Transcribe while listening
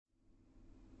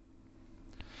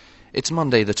It's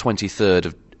Monday the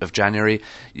 23rd of January.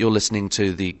 You're listening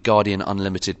to the Guardian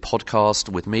Unlimited podcast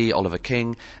with me, Oliver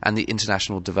King, and the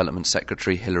International Development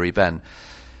Secretary, Hilary Benn.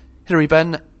 Hilary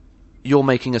Benn, you're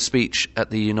making a speech at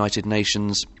the United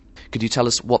Nations. Could you tell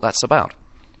us what that's about?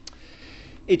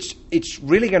 It's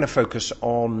really going to focus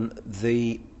on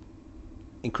the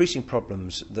increasing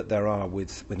problems that there are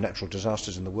with natural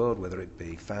disasters in the world, whether it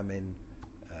be famine,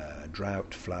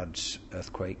 drought, floods,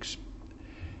 earthquakes.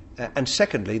 And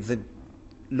secondly,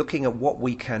 looking at what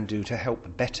we can do to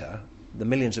help better the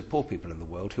millions of poor people in the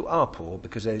world who are poor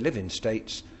because they live in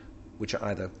states which are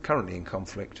either currently in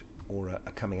conflict or are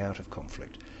coming out of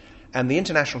conflict. And the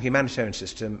international humanitarian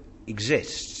system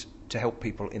exists to help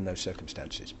people in those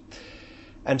circumstances.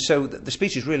 And so the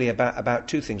speech is really about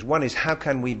two things. One is how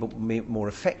can we be more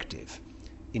effective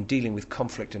in dealing with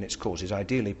conflict and its causes,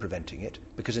 ideally preventing it,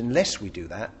 because unless we do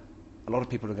that, a lot of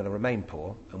people are going to remain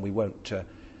poor and we won't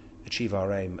achieve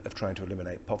our aim of trying to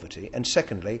eliminate poverty. And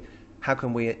secondly, how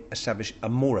can we establish a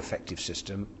more effective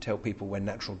system to help people when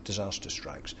natural disaster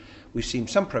strikes? We've seen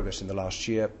some progress in the last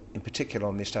year, in particular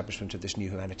on the establishment of this new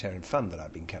humanitarian fund that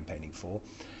I've been campaigning for,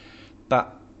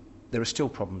 but there are still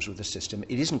problems with the system.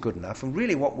 It isn't good enough, and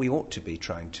really what we ought to be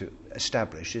trying to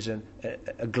establish is a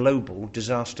global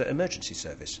disaster emergency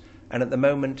service. And at the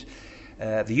moment,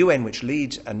 the UN, which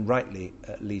leads, and rightly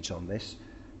leads on this,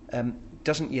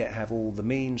 doesn't yet have all the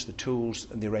means, the tools,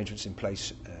 and the arrangements in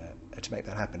place to make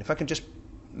that happen. If I can just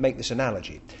make this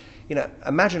analogy,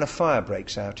 imagine a fire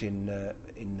breaks out in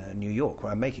New York,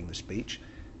 where I'm making the speech.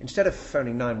 Instead of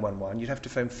phoning 911, you'd have to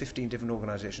phone 15 different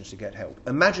organisations to get help.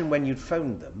 Imagine when you'd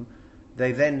phoned them,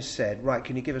 they then said, right,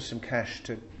 can you give us some cash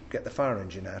to get the fire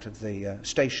engine out of the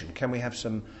station? Can we have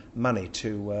some money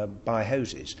to buy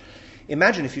hoses?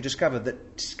 Imagine if you discovered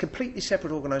that completely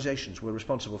separate organisations were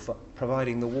responsible for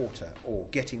providing the water or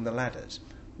getting the ladders.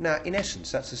 Now, in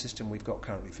essence, that's the system we've got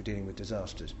currently for dealing with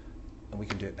disasters, and we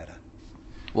can do it better.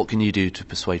 What can you do to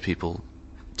persuade people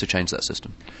to change that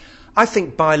system? I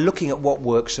think by looking at what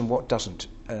works and what doesn't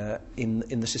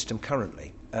in the system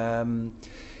currently.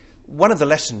 One of the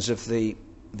lessons of the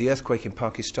earthquake in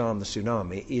Pakistan, the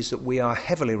tsunami, is that we are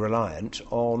heavily reliant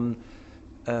on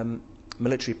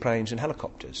military planes and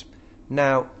helicopters.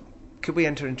 Now, could we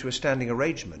enter into a standing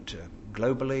arrangement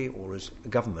globally or as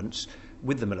governments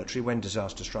with the military when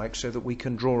disaster strikes so that we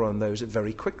can draw on those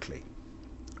very quickly?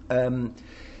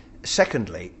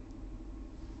 Secondly,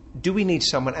 do we need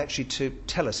someone actually to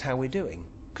tell us how we're doing?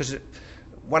 Because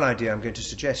one idea I'm going to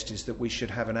suggest is that we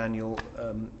should have an annual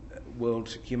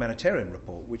World Humanitarian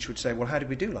Report which would say, well, how did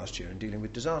we do last year in dealing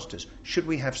with disasters? Should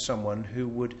we have someone who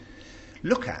would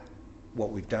look at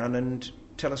what we've done and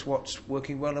tell us what's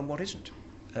working well and what isn't?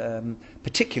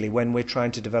 Particularly when we're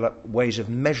trying to develop ways of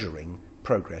measuring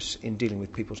progress in dealing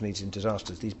with people's needs in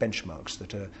disasters, these benchmarks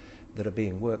that are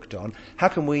being worked on. How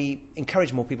can we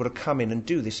encourage more people to come in and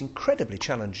do this incredibly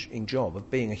challenging job of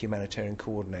being a humanitarian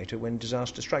coordinator when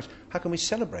disaster strikes? How can we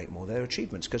celebrate more their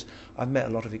achievements? Because I've met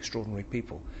a lot of extraordinary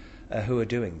people who are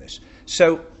doing this.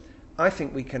 So I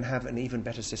think we can have an even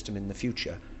better system in the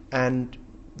future, and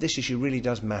this issue really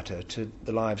does matter to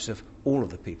the lives of all of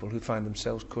the people who find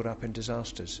themselves caught up in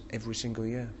disasters every single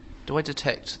year. Do I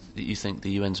detect that you think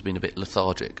the UN's been a bit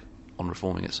lethargic on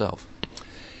reforming itself?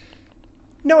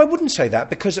 No, I wouldn't say that,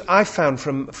 because I found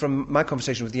from my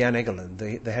conversation with Jan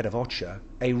Egeland, the head of OCHA,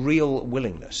 a real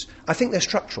willingness. I think they're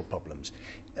structural problems.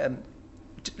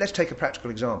 Let's take a practical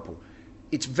example.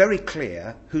 It's very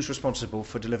clear who's responsible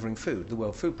for delivering food, the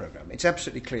World Food Programme. It's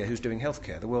absolutely clear who's doing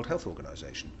healthcare, the World Health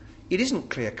Organization. It isn't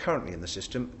clear currently in the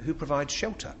system who provides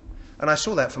shelter. And I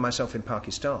saw that for myself in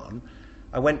Pakistan.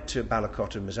 I went to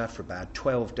Balakot and Muzaffarabad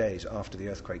 12 days after the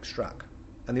earthquake struck.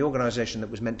 And the organisation that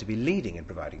was meant to be leading in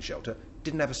providing shelter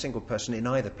didn't have a single person in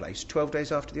either place 12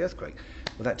 days after the earthquake.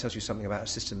 Well, that tells you something about a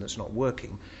system that's not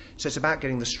working. So it's about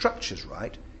getting the structures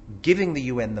right, giving the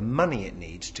UN the money it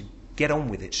needs to get on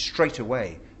with it straight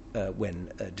away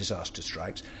when a disaster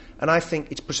strikes. And I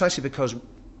think it's precisely because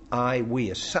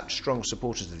we are such strong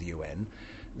supporters of the UN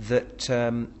that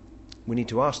we need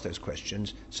to ask those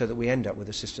questions so that we end up with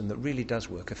a system that really does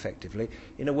work effectively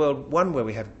in a world, one, where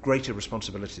we have greater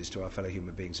responsibilities to our fellow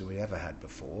human beings than we ever had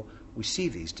before. We see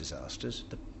these disasters.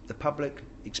 The public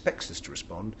expects us to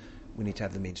respond. We need to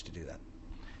have the means to do that.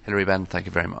 Hilary Benn, thank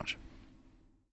you very much.